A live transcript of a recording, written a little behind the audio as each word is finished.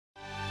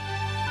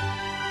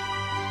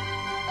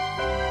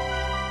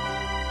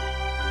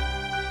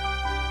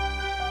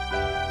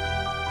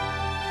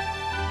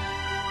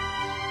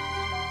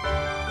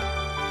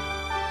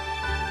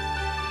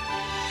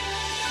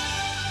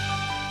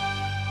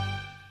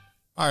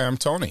Hi, I'm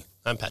Tony.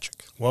 I'm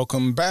Patrick.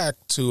 Welcome back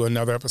to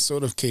another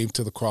episode of Cave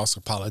to the Cross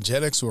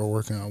Apologetics. We're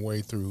working our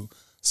way through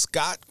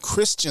Scott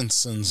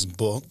Christensen's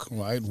book,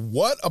 right?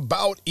 What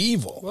about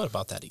evil? What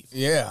about that evil?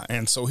 Yeah,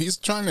 and so he's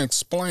trying to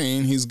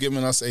explain, he's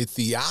giving us a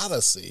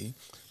theodicy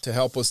to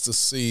help us to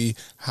see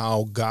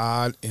how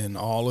God in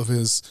all of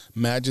his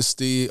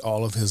majesty,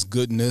 all of his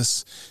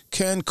goodness,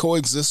 can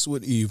coexist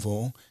with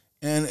evil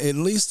and at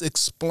least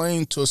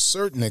explain to a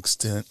certain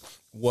extent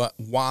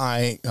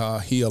why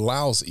he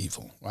allows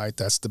evil, right?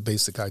 That's the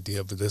basic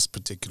idea of this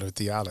particular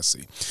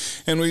theodicy.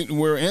 And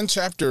we're in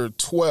chapter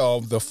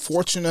 12, the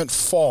fortunate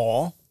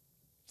fall,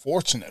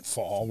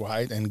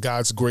 right, and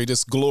God's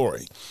greatest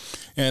glory.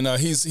 And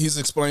he's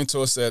explained to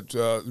us that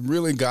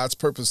really God's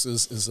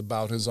purposes is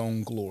about his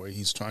own glory.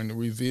 He's trying to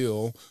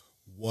reveal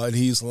what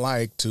he's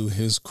like to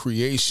his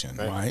creation,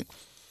 right?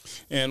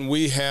 And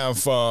we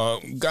have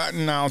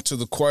gotten now to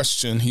the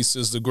question, he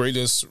says the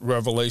greatest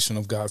revelation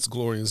of God's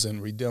glory is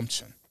in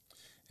redemption.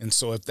 And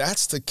so if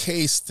that's the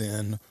case,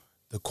 then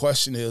the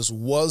question is,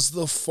 was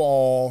the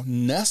fall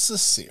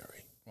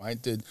necessary, right?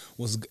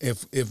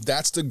 If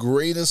that's the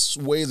greatest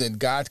way that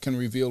God can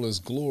reveal his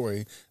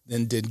glory,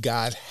 then did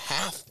God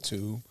have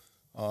to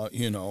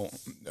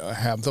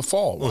have the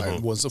fall, right?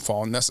 Mm-hmm. Was the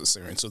fall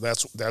necessary? And so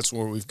that's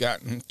where we've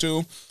gotten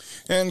to.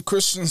 And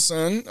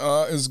Christensen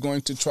is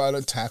going to try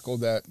to tackle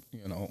that,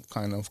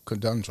 kind of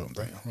conundrum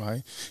there,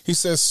 right? He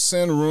says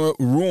sin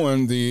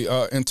ruined the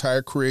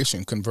entire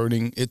creation,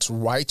 converting its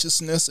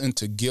righteousness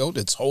into guilt,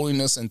 its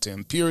holiness into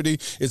impurity,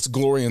 its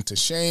glory into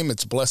shame,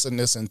 its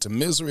blessedness into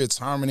misery, its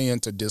harmony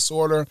into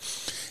disorder,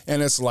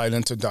 and its light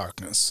into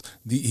darkness.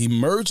 The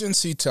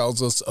emergence, he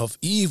tells us, of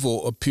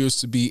evil appears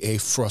to be a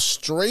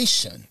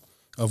frustration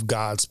of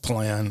God's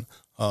plan,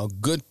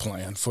 good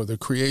plan for the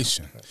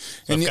creation.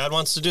 So if God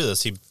wants to do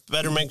this, he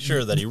better make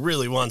sure that he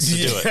really wants to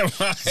do it.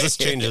 Right. This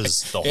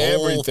changes the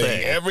whole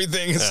thing.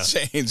 Everything has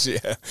changed,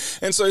 yeah.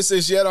 And so he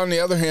says, yet on the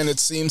other hand, it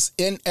seems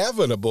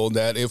inevitable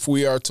that if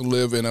we are to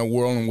live in a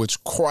world in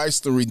which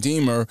Christ the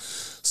Redeemer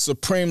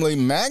supremely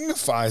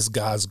magnifies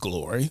God's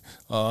glory,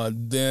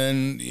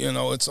 then,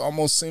 it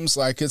almost seems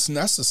like it's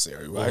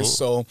necessary, right?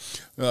 So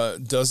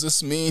does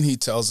this mean, he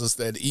tells us,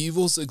 that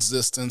evil's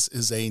existence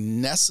is a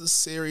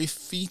necessary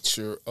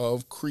feature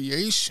of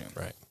creation?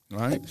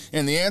 Right?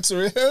 And the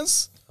answer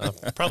is?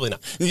 Probably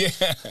not. Yeah.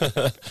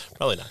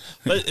 Probably not.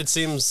 But it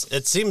seems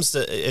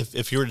to,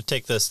 if you were to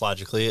take this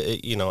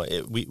logically,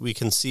 we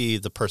can see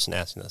the person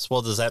asking this.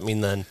 Well, does that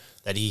mean then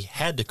that he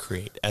had to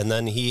create, and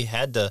then he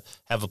had to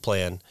have a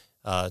plan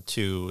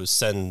to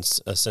send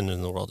sin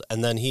in the world,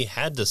 and then he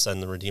had to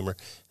send the Redeemer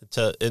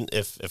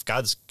if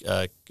God's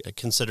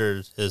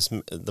considered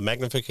the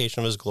magnification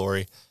of his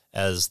glory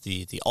as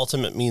the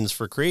ultimate means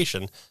for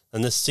creation,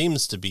 then this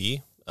seems to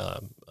be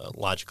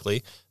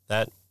logically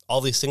that all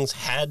these things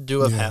had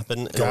to have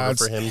happened in order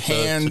for him to do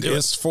it. Hand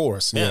is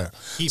force. Yeah.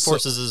 He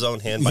forces his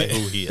own hand by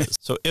who he is.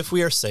 So if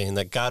we are saying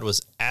that God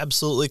was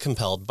absolutely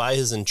compelled by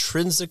his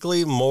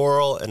intrinsically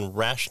moral and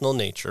rational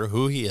nature,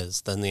 who he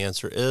is, then the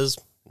answer is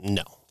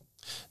no.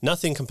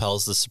 Nothing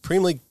compels the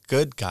supremely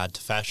good God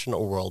to fashion a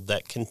world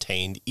that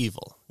contained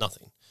evil.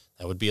 Nothing.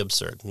 That would be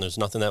absurd. And there's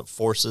nothing that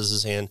forces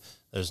his hand.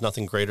 There's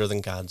nothing greater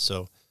than God.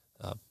 So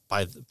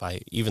by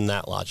even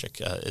that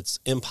logic, it's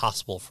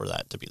impossible for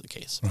that to be the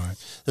case. Right.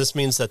 This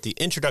means that the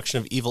introduction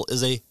of evil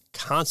is a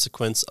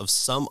consequence of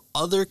some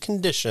other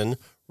condition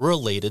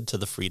related to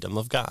the freedom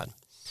of God.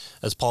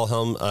 As Paul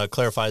Helm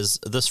clarifies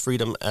this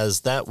freedom as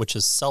that which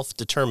is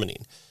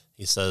self-determining.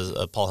 He says,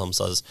 Paul Helm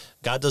says,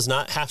 God does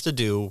not have to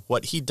do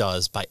what he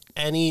does by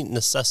any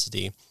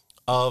necessity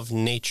of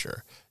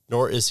nature,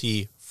 nor is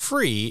he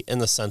free in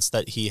the sense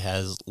that he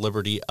has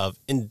liberty of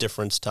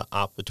indifference to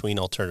opt between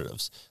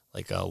alternatives,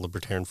 like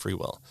libertarian free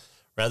will.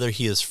 Rather,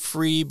 he is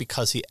free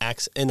because he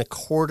acts in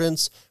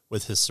accordance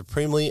with his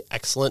supremely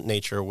excellent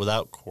nature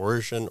without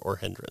coercion or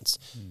hindrance.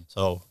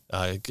 So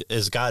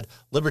is God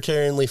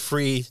libertarianly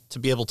free to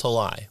be able to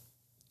lie?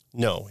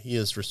 No, he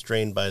is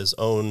restrained by his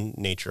own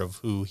nature of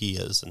who he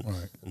is.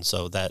 And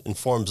so that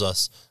informs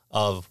us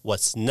of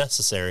what's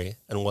necessary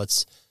and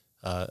what's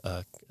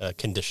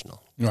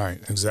conditional. Right,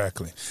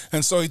 exactly.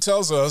 And so he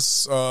tells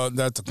us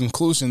that the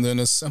conclusion then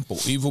is simple.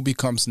 Evil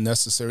becomes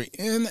necessary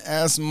in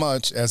as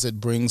much as it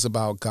brings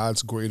about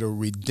God's greater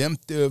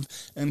redemptive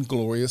and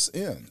glorious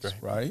ends,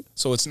 right?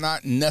 So it's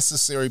not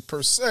necessary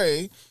per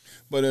se,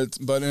 but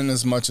in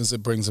as much as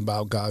it brings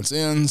about God's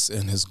ends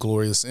and his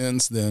glorious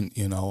ends, then,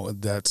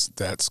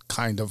 that's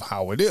kind of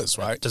how it is,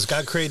 right? Does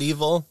God create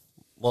evil?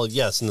 Well,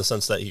 yes, in the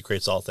sense that he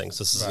creates all things.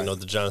 This is,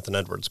 the Jonathan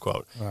Edwards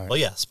quote. Right. Well,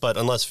 yes, but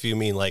unless if you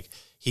mean like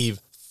he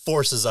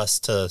forces us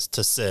to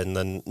sin,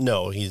 then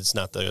no, he's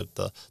not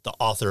the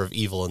author of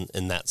evil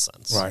in that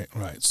sense.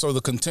 Right. So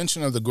the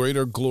contention of the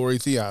Greater-Glory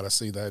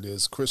Theodicy, that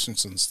is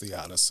Christensen's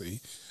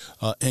theodicy,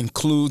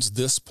 includes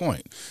this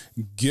point.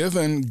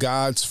 Given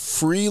God's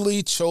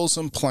freely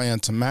chosen plan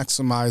to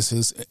maximize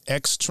his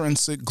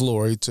extrinsic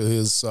glory to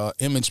his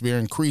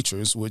image-bearing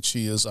creatures, which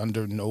he is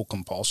under no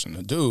compulsion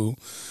to do,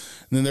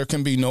 then there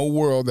can be no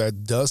world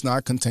that does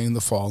not contain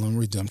the fall and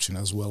redemption,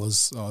 as well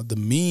as the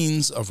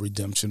means of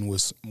redemption,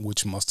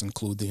 which must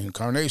include the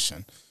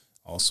incarnation,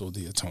 also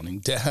the atoning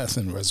death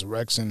and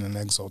resurrection and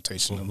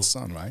exaltation of the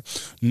Son, right?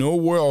 No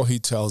world, he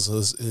tells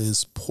us,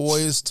 is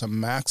poised to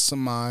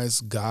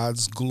maximize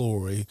God's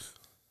glory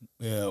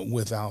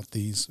without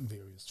these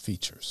various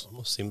features.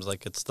 Almost seems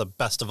like it's the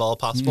best of all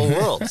possible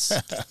worlds.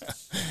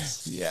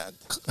 Yeah.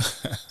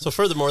 So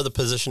furthermore, the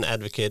position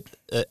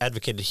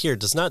advocated here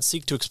does not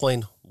seek to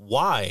explain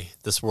why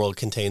this world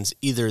contains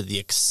either the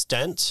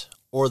extent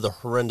or the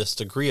horrendous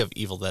degree of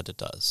evil that it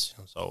does.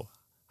 So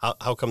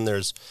how come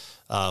there's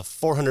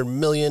 400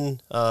 million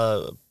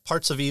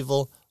parts of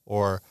evil,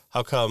 or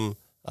how come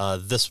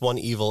this one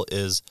evil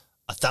is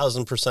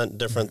 1,000%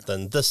 different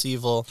than this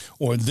evil,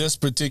 or this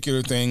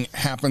particular thing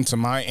happened to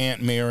my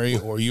Aunt Mary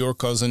or your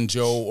cousin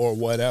Joe or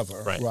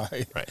whatever. Right.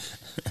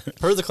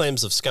 Per the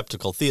claims of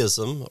skeptical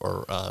theism,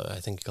 or I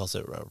think he calls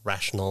it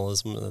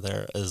rationalism,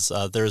 there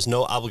is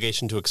no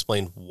obligation to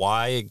explain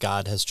why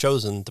God has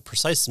chosen the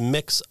precise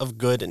mix of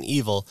good and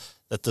evil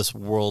that this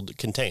world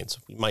contains.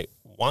 We might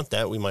want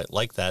that, we might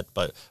like that,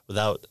 but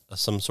without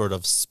some sort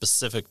of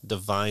specific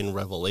divine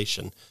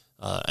revelation,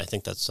 I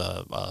think that's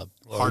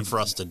hard for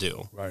us to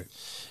do. Right.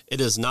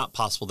 It is not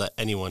possible that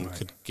anyone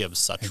could give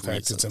such reasons. In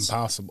fact, it's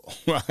impossible,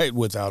 right,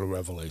 without a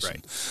revelation.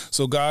 Right.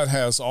 So God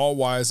has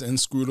all-wise,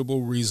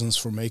 inscrutable reasons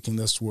for making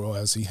this world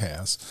as he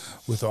has,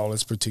 with all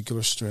its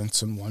particular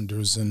strengths and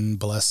wonders and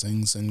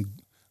blessings and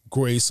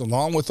grace,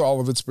 along with all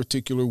of its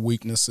particular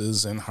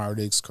weaknesses and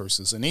heartaches,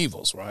 curses, and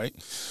evils, right?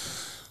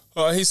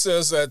 He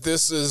says that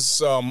this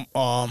is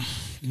a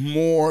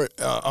more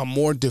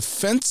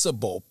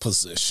defensible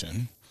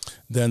position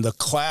than the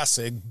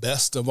classic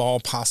best of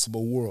all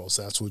possible worlds.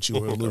 That's what you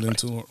were alluding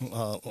to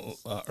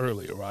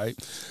earlier, right?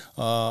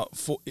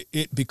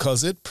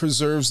 Because it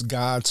preserves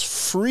God's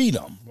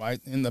freedom,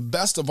 right? In the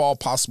best of all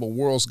possible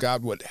worlds,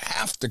 God would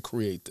have to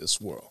create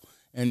this world.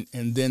 And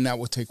then that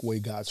would take away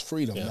God's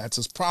freedom. Yeah. That's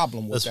his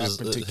problem with that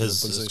particular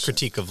position. His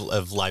critique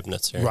of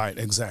Leibniz here. Right,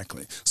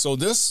 exactly. So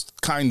this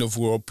kind of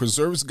world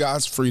preserves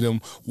God's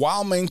freedom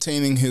while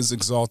maintaining his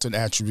exalted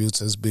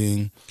attributes as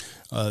being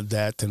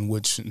that than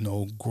which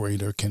no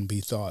greater can be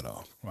thought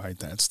of. Right,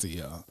 that's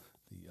the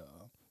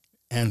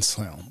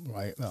Anselm,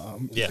 right?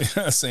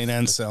 St.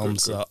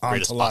 Anselm's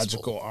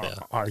ontological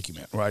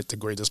argument, right? The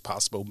greatest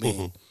possible being.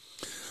 Mm-hmm.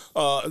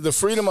 The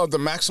freedom of the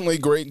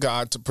maximally great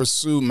God to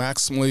pursue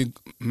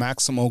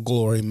maximal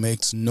glory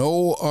makes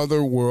no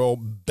other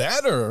world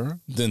better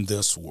than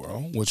this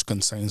world, which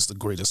contains the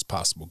greatest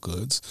possible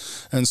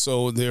goods. And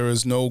so there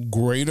is no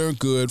greater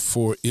good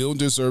for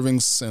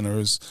ill-deserving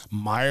sinners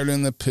mired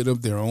in the pit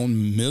of their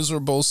own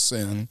miserable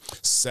sin,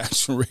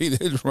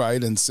 saturated,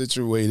 right, and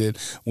situated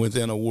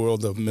within a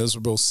world of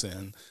miserable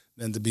sin,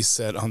 than to be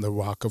set on the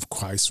rock of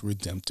Christ's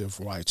redemptive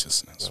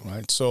righteousness,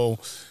 right? So,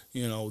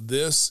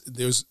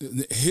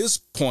 his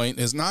point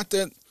is not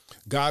that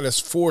God is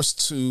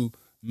forced to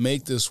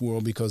make this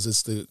world because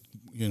it's the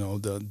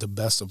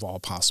best of all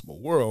possible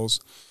worlds.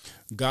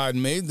 God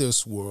made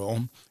this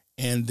world,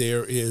 and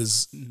there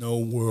is no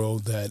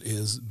world that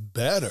is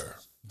better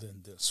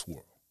than this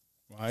world,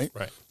 right?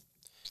 Right.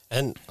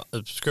 And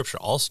Scripture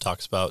also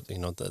talks about,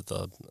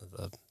 the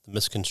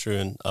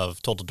misconstruing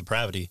of total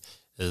depravity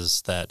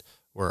is that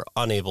we're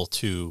unable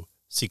to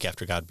seek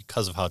after God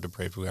because of how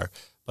depraved we are.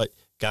 But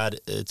God,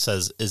 it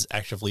says, is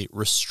actively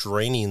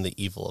restraining the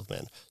evil of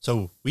man.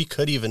 So we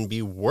could even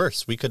be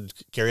worse. We could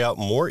carry out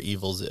more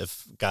evils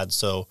if God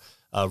so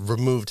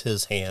removed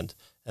his hand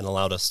and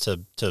allowed us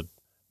to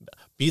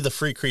be the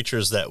free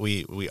creatures that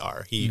we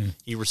are.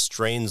 He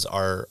restrains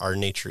our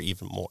nature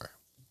even more.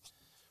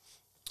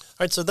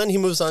 All right, so then he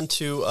moves on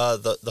to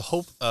the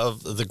hope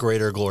of the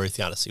Greater-Glory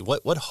Theodicy.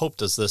 What hope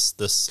does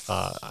this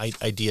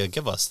idea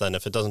give us then,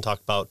 if it doesn't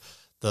talk about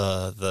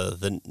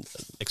the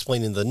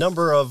explaining the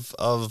number of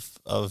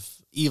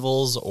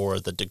evils or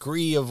the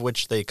degree of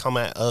which they come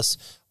at us?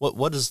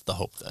 What is the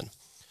hope then?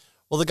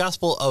 Well, the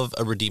gospel of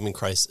a redeeming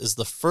Christ is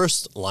the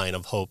first line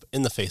of hope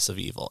in the face of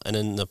evil, and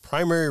in the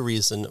primary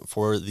reason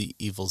for the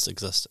evil's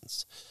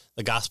existence.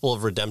 The gospel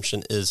of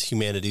redemption is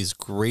humanity's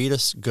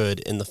greatest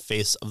good in the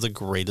face of the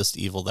greatest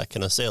evil that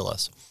can assail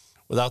us.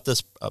 Without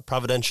this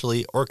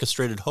providentially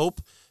orchestrated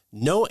hope,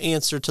 no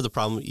answer to the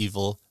problem of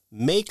evil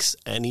makes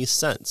any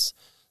sense.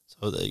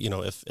 So that,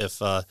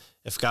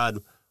 if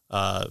God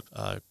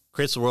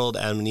creates the world,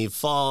 Adam and Eve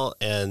fall,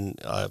 and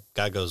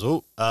God goes,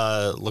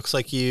 looks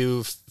like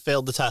you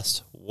failed the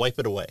test, wipe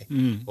it away.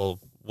 Well,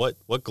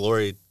 what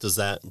glory does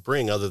that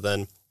bring other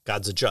than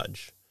God's a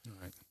judge?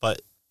 Right.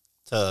 But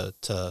to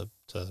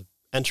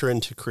enter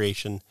into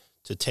creation,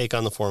 to take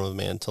on the form of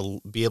man, to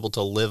be able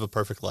to live a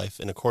perfect life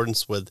in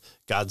accordance with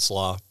God's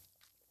law,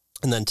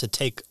 and then to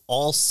take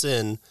all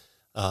sin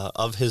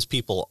of his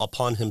people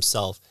upon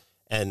himself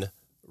and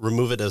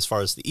remove it as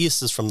far as the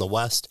east is from the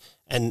west.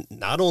 And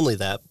not only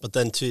that, but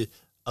then to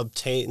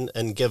obtain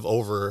and give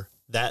over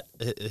that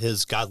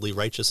his godly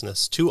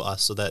righteousness to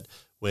us, so that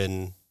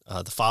when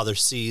the Father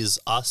sees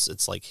us,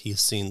 it's like he's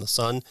seen the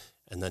Son,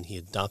 and then he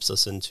adopts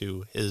us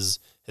into his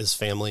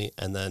family,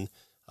 and then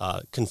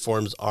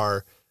conforms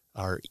our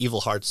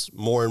evil hearts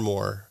more and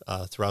more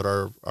throughout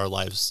our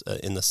lives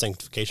in the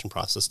sanctification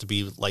process to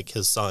be like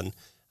his son,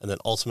 and then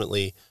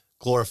ultimately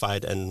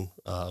glorified and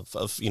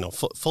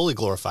fully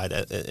glorified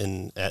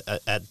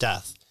at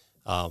death.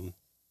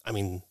 I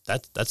mean,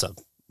 that's a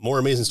more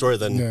amazing story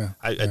than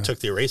I took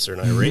the eraser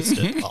and I erased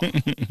it.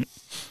 Oh.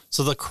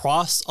 So the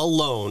cross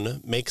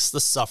alone makes the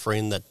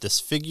suffering that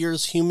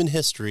disfigures human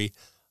history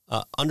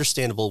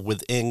understandable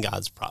within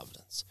God's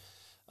providence.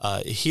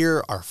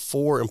 Here are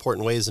 4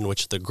 important ways in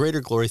which the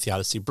Greater-Glory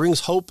Theodicy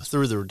brings hope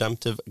through the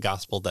redemptive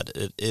gospel that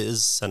it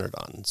is centered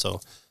on. So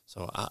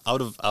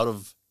out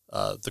of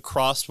the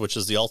cross, which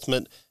is the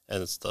ultimate,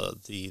 and it's the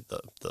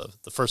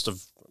first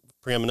of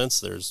preeminence.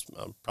 There's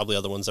probably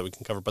other ones that we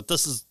can cover, but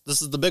this is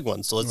the big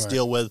one. So let's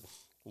deal with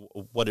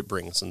what it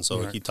brings. And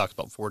so he talks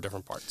about 4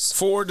 different parts.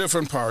 4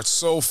 different parts.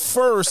 So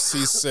first,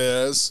 he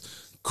says,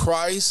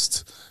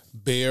 Christ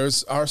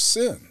bears our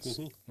sins,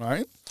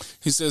 right?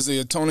 He says the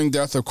atoning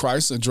death of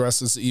Christ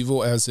addresses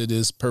evil as it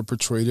is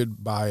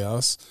perpetrated by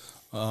us,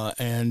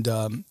 and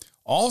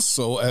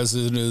also as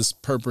it is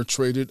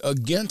perpetrated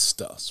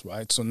against us,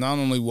 right? So not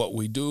only what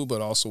we do, but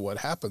also what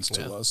happens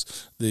to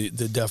us. The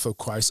death of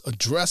Christ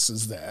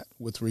addresses that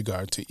with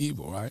regard to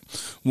evil, right?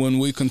 When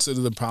we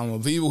consider the problem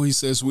of evil, he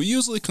says, we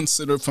usually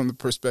consider it from the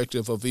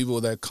perspective of evil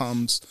that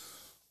comes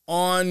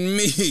on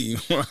me,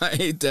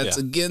 right? That's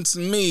against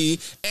me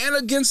and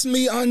against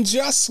me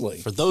unjustly.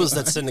 For those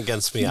that sin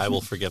against me, I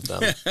will forgive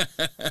them.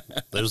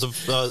 There's a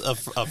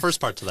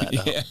first part to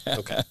that.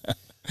 Okay.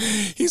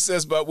 He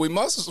says, but we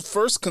must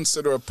first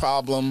consider a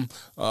problem,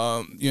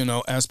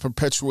 as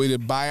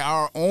perpetuated by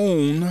our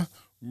own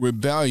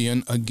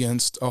rebellion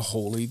against a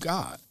holy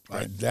God.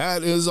 Right?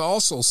 That is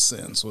also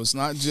sin. So it's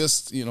not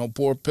just,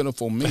 poor,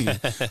 pitiful me,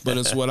 but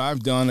it's what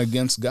I've done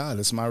against God.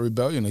 It's my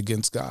rebellion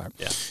against God.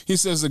 Yeah. He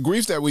says the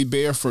grief that we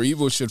bear for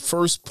evil should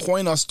first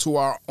point us to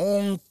our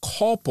own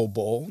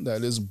culpable,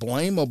 that is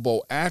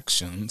blamable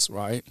actions,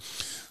 right?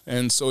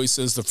 And so he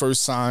says the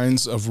first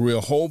signs of real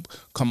hope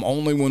come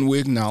only when we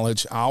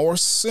acknowledge our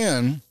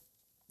sin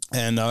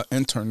and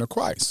turn to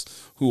Christ,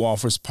 who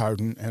offers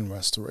pardon and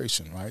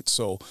restoration, right?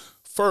 So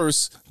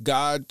first,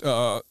 God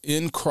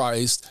in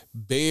Christ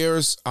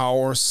bears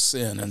our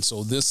sin, and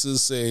so this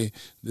is a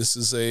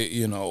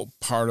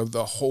part of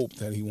the hope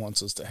that he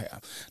wants us to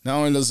have. Not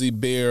only does he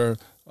bear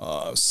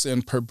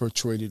sin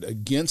perpetrated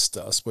against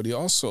us, but he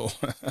also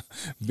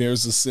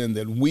bears the sin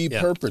that we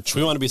perpetrate.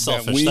 We want to be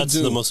selfish. That's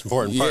the most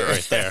important part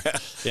right there.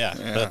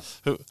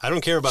 I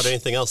don't care about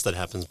anything else that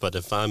happens, but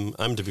if I'm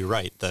to be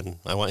right, then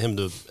I want him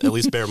to at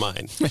least bear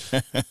mine.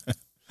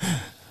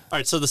 All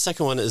right, so the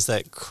second one is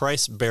that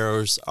Christ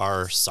bears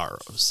our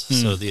sorrows.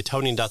 So the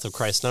atoning death of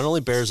Christ not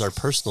only bears our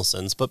personal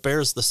sins, but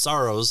bears the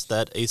sorrows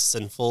that a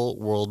sinful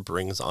world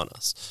brings on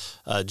us.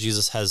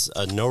 Jesus has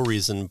no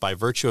reason, by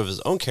virtue of his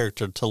own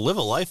character, to live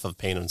a life of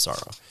pain and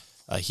sorrow.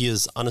 He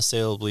is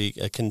unassailably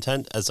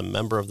content as a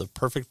member of the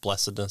perfect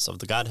blessedness of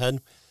the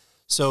Godhead.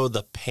 So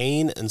the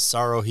pain and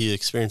sorrow he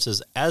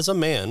experiences as a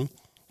man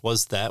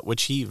was that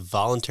which he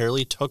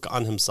voluntarily took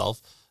on himself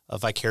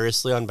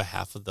vicariously on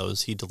behalf of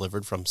those he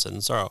delivered from sin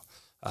and sorrow.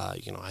 I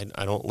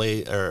don't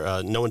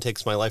no one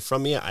takes my life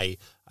from me. I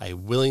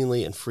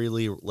willingly and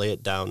freely lay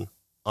it down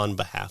on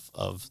behalf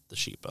of the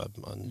sheep,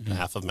 on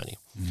behalf of many.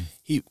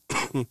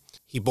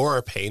 He bore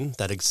our pain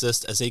that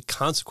exists as a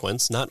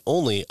consequence not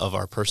only of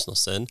our personal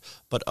sin,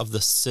 but of the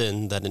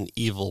sin that an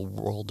evil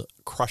world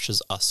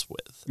crushes us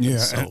with.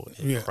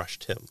 It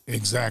crushed him.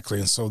 Exactly.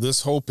 And so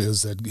this hope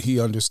is that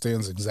he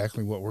understands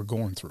exactly what we're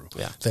going through,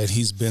 that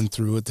he's been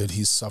through it, that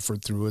he's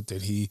suffered through it,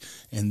 that he,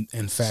 in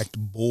fact,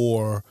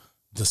 bore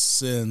the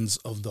sins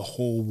of the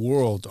whole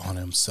world on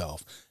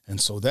himself.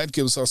 And so that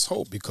gives us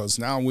hope, because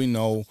now we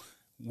know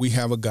we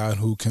have a God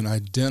who can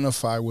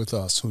identify with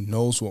us, who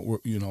knows what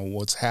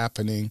what's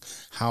happening,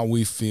 how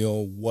we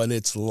feel, what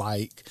it's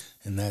like,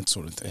 and that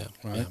sort of thing.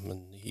 Right? Yeah.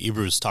 And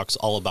Hebrews talks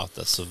all about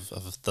this, of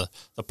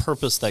the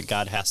purpose that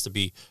God has to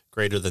be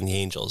greater than the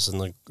angels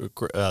and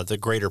the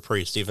greater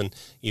priest,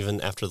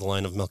 even after the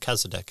line of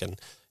Melchizedek, and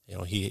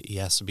he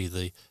has to be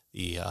the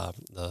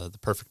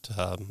perfect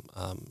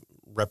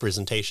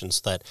representation,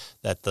 so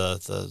that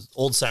the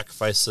old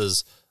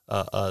sacrifices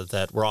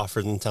that were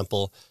offered in the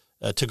temple,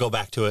 to go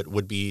back to it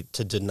would be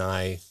to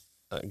deny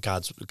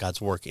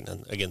God's working.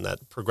 And again,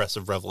 that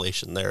progressive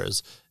revelation there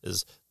is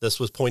this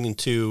was pointing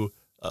to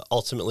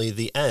ultimately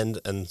the end.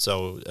 And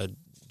so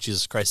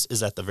Jesus Christ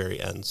is at the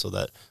very end, so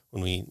that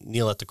when we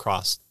kneel at the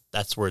cross,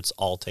 that's where it's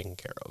all taken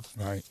care of.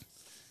 Right.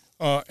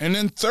 And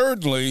then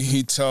thirdly,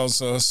 he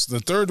tells us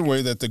the third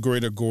way that the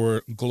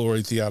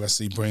Greater-Glory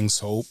Theodicy brings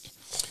hope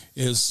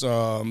is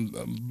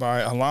by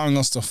allowing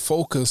us to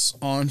focus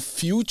on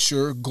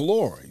future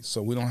glory.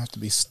 So we don't have to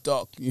be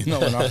stuck, in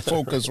our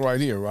focus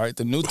right here, right?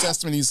 The New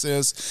Testament, he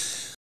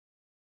says,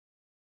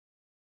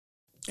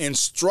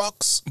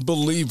 instructs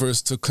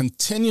believers to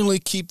continually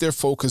keep their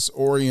focus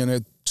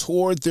oriented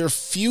toward their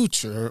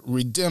future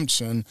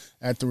redemption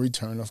at the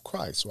return of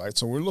Christ, right?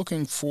 So we're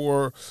looking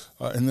for,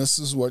 and this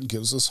is what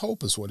gives us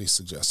hope, is what he's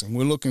suggesting.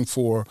 We're looking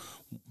for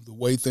the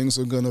way things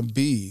are going to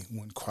be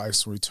when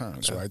Christ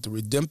returns, right? The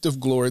redemptive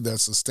glory that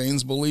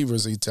sustains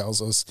believers, he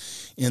tells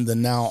us, in the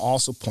now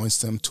also points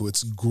them to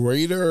its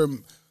greater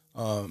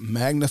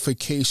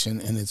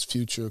magnification and its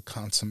future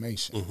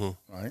consummation,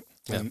 right?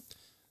 Yeah.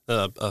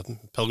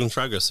 Pilgrim's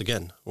Progress,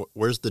 again,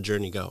 where's the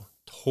journey go?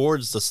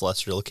 Towards the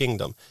celestial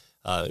kingdom.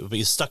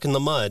 He's stuck in the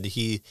mud.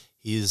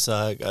 He's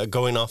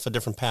going off a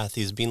different path.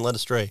 He's being led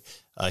astray.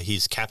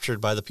 He's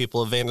captured by the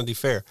people of Vanity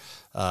Fair.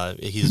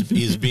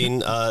 He's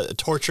being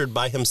tortured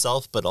by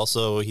himself, but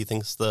also he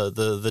thinks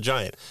the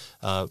giant.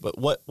 But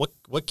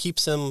what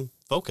keeps him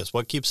focused?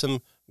 What keeps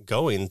him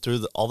going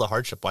through all the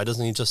hardship? Why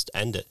doesn't he just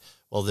end it?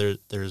 Well,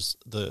 there's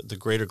the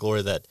greater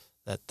glory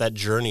that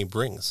journey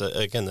brings.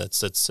 Again,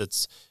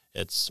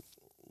 it's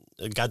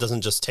God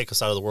doesn't just take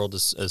us out of the world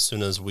as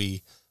soon as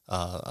we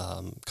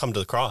come to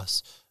the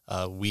cross.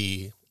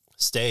 We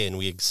stay and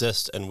we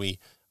exist and we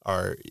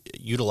are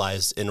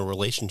utilized in a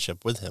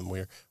relationship with him.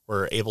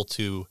 We're able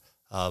to,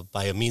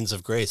 by a means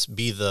of grace,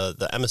 be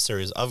the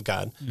emissaries of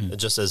God,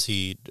 just as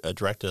he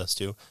directed us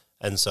to.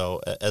 And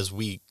so as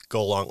we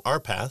go along our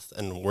path,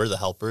 and we're the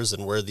helpers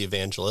and we're the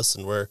evangelists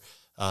and we're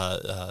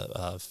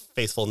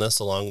faithfulness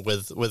along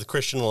with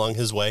Christian along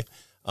his way,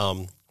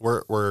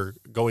 we're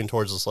going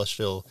towards the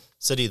celestial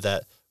city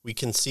that we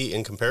can see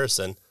in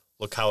comparison.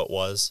 Look how it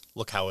was.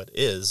 Look how it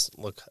is.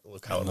 Look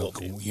how it will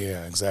be.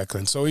 Yeah, exactly.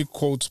 And so he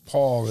quotes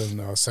Paul in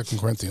 2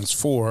 Corinthians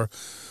 4,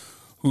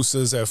 who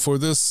says that for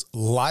this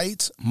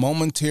light,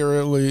 momentary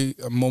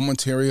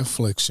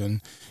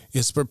affliction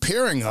is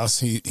preparing us,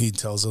 he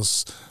tells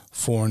us,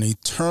 for an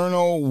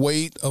eternal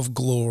weight of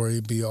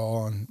glory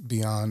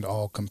beyond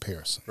all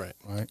comparison.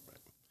 Right?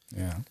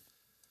 Yeah.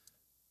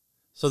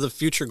 So the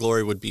future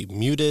glory would be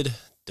muted,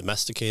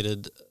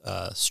 domesticated,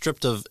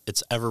 stripped of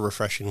its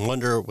ever-refreshing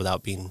wonder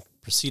without being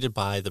preceded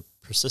by the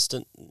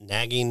persistent,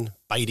 nagging,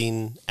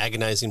 biting,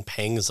 agonizing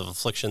pangs of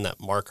affliction that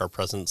mark our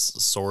present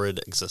sordid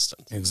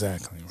existence.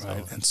 Exactly,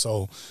 right? And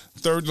so,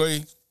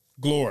 thirdly,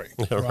 glory,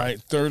 right?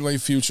 Thirdly,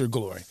 future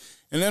glory.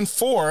 And then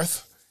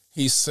fourth,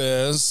 he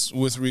says,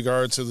 with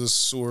regard to the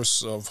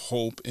source of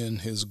hope in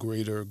his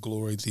greater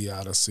glory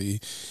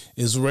theodicy,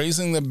 is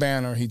raising the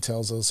banner, he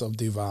tells us, of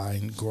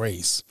divine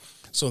grace.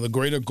 So the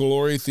greater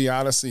glory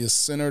theodicy is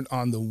centered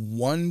on the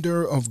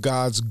wonder of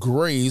God's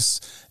grace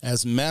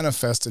as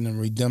manifested in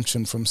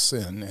redemption from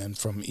sin and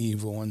from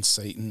evil and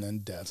Satan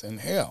and death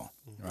and hell,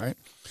 right?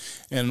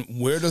 And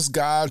where does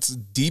God's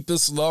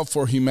deepest love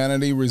for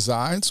humanity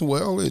resides?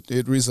 Well,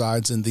 it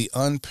resides in the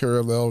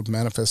unparalleled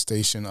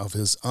manifestation of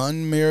his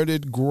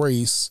unmerited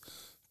grace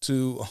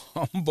to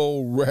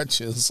humble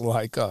wretches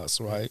like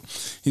us, right?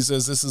 He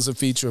says this is a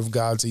feature of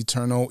God's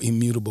eternal,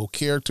 immutable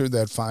character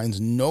that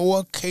finds no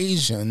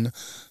occasion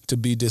to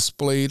be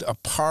displayed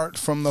apart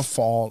from the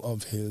fall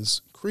of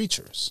his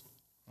creatures,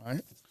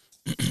 right?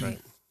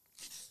 Right.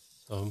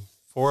 So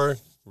 4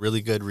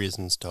 really good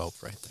reasons to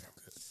hope right there.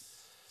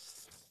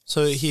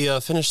 So he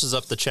finishes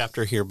up the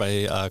chapter here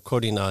by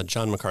quoting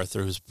John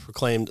MacArthur, who's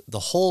proclaimed,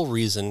 "The whole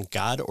reason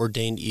God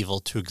ordained evil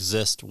to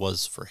exist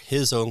was for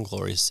his own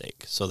glory's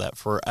sake, so that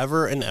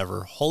forever and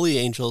ever holy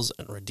angels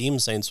and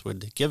redeemed saints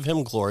would give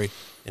him glory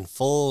in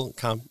full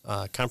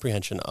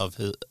comprehension of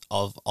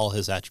all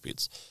his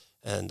attributes."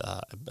 And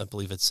I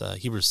believe it's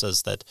Hebrews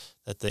says that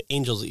the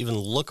angels even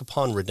look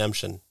upon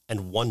redemption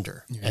and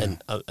wonder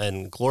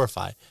and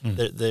glorify.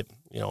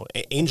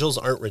 Angels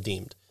aren't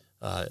redeemed.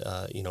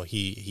 God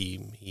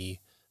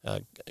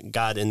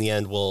in the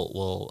end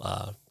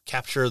will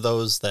capture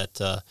those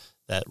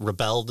that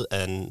rebelled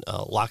and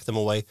lock them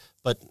away,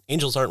 but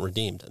angels aren't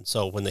redeemed. And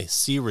so when they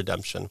see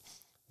redemption,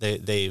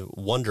 they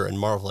wonder and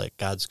marvel at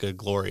God's good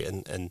glory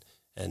and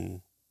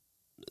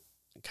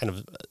kind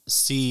of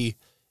see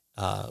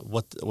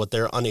what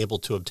they're unable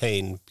to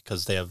obtain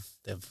because they have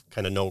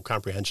kind of no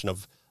comprehension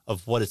of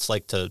what it's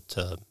like to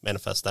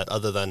manifest that,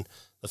 other than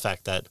the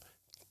fact that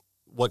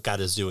what God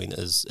is doing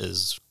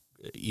is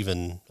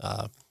even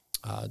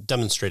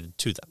demonstrated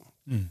to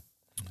them.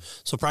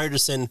 So prior to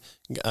sin,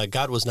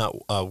 God was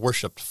not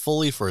worshipped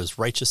fully for his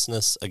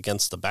righteousness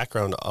against the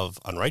background of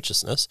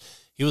unrighteousness.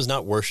 He was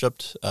not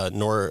worshipped,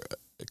 nor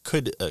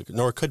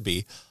could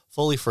be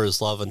fully for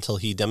his love until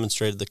he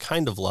demonstrated the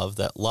kind of love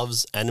that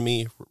loves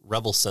enemy,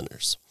 rebel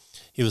sinners.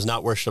 He was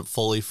not worshipped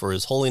fully for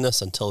his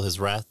holiness until his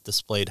wrath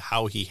displayed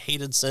how he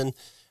hated sin,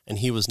 and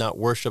he was not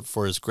worshipped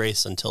for his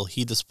grace until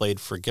he displayed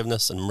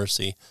forgiveness and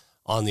mercy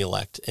on the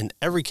elect. In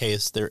every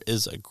case, there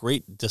is a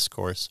great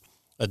disclosure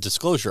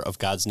of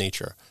God's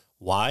nature.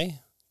 Why?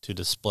 To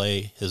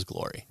display his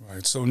glory.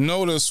 Right. So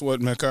notice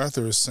what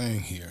MacArthur is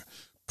saying here.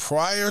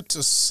 prior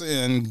to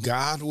sin,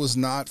 God was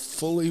not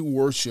fully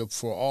worshiped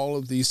for all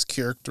of these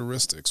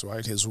characteristics,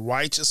 right? His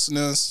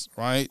righteousness,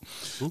 right?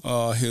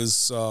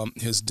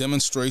 His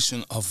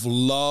demonstration of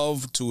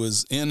love to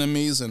his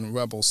enemies and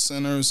rebel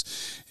sinners,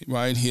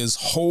 right? His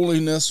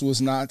holiness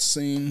was not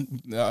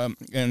seen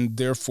and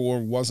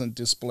therefore wasn't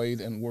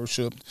displayed and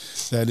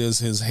worshiped. That is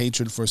his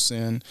hatred for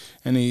sin,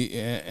 and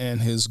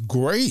his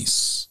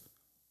grace,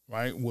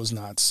 right, was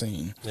not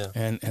seen. Yeah.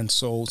 And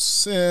so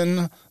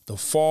sin, the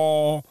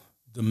fall,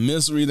 the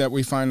misery that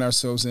we find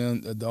ourselves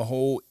in, the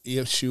whole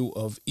issue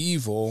of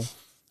evil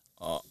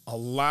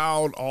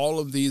allowed all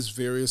of these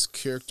various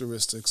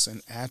characteristics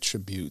and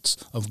attributes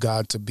of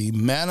God to be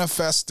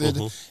manifested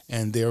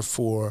and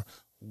therefore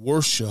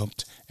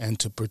worshiped, and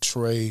to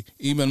portray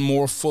even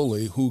more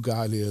fully who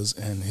God is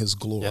and his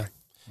glory. Yeah,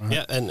 right?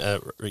 Yeah, and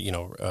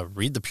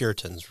read the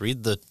Puritans,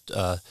 read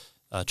the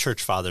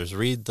Church Fathers,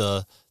 read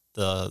those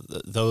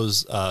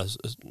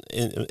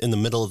in the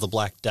middle of the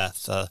Black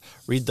Death,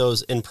 read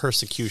those in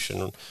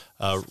persecution,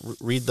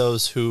 read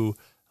those who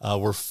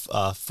were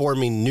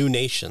forming new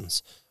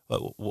nations.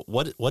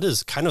 What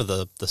is kind of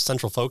the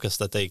central focus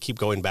that they keep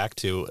going back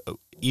to,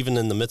 even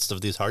in the midst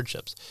of these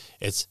hardships?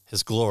 It's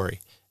his glory,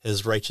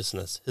 his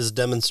righteousness, his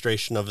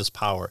demonstration of his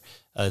power.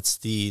 It's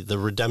the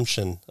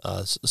redemption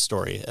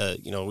story.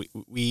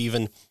 We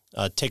even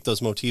take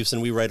those motifs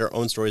and we write our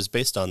own stories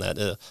based on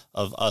that,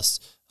 of us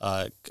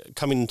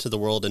coming into the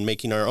world and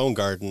making our own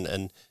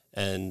garden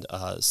and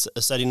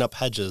setting up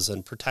hedges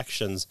and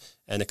protections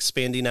and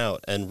expanding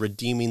out and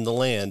redeeming the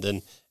land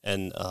and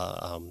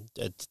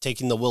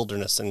taking the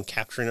wilderness and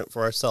capturing it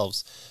for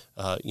ourselves.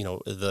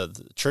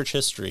 The church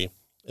history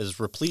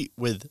is replete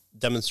with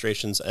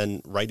demonstrations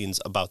and writings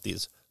about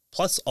these,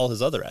 plus all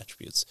his other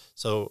attributes.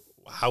 So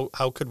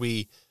how could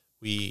we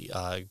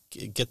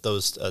get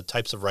those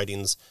types of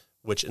writings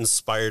which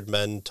inspired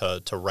men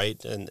to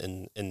write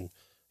in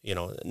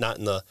not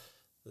in the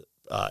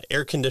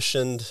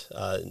air-conditioned,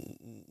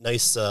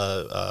 nice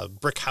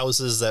brick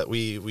houses that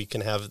we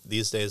can have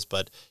these days,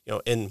 but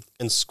in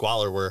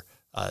squalor where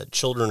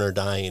children are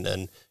dying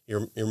and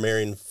you're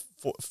marrying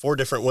four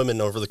different women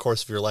over the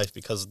course of your life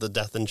because of the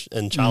death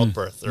in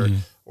childbirth,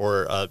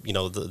 or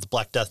the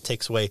Black Death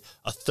takes away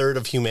a third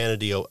of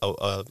humanity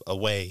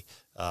away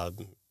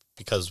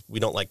because we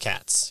don't like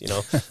cats.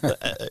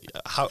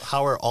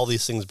 How are all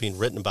these things being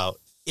written about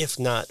if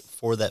not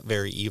for that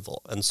very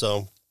evil? And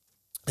so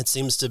it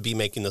seems to be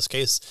making this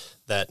case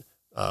that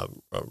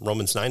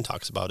Romans 9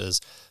 talks about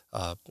is,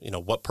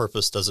 what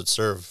purpose does it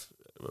serve?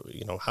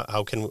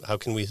 How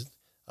can we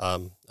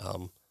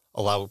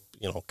allow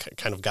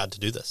kind of God to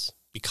do this?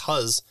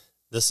 Because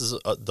this is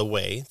the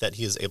way that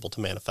he is able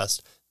to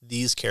manifest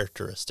these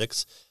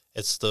characteristics.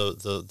 It's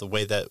the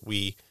way that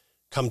we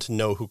come to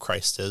know who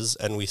Christ is,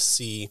 and we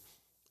see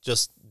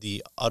just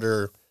the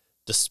utter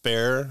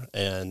despair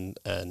and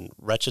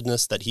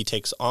wretchedness that he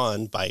takes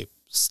on by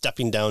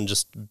stepping down,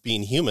 just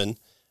being human,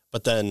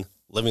 but then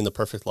living the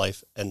perfect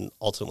life and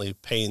ultimately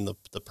paying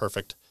the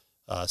perfect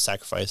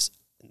sacrifice,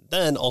 and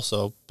then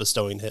also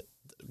bestowing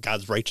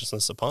God's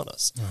righteousness upon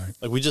us. Right.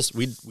 Like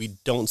we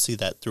don't see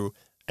that through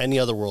any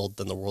other world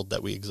than the world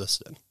that we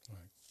exist in.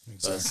 Right.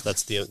 Exactly.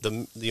 That's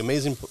the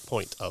amazing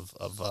point of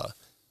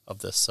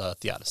this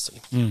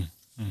theodicy.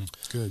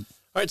 Good.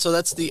 All right, so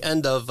that's the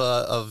end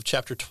of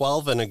chapter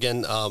 12. And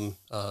again,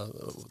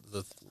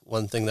 the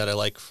one thing that I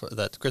like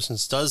that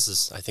Christensen does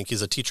is, I think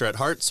he's a teacher at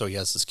heart, so he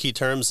has his key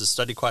terms, his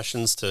study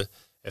questions to,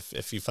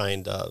 if you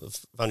found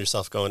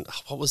yourself going,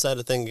 what was that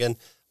a thing again?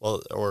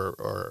 Well,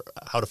 or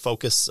how to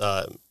focus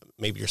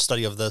maybe your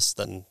study of this,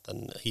 then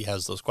he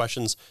has those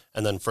questions,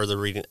 and then further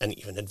reading and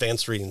even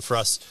advanced reading for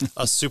us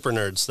super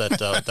nerds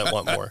that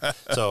want more.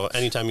 So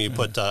anytime you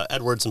put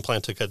Edwards and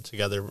Plantinga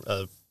together,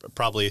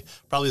 probably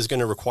is going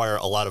to require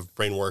a lot of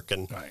brain work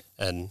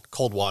and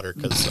cold water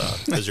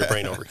because your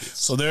brain overheats.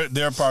 So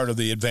they're part of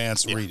the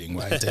advanced reading,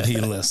 right? That he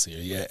lists here.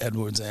 Yeah,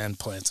 Edwards and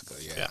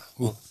Plantinga. Yeah.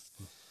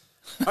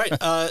 All right,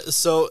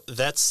 so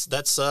that's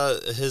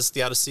his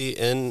theodicy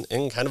in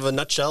kind of a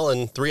nutshell.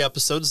 In 3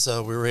 episodes,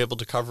 we were able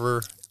to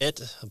cover it,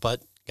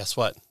 but guess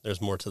what? There's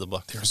more to the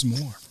book. There's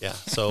more. Yeah,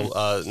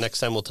 so next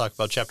time we'll talk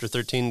about chapter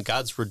 13,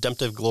 God's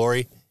redemptive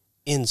glory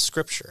in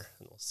Scripture,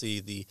 and we'll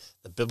see the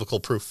biblical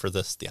proof for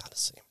this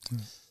theodicy.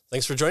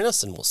 Thanks for joining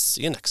us, and we'll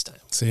see you next time.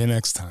 See you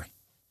next time.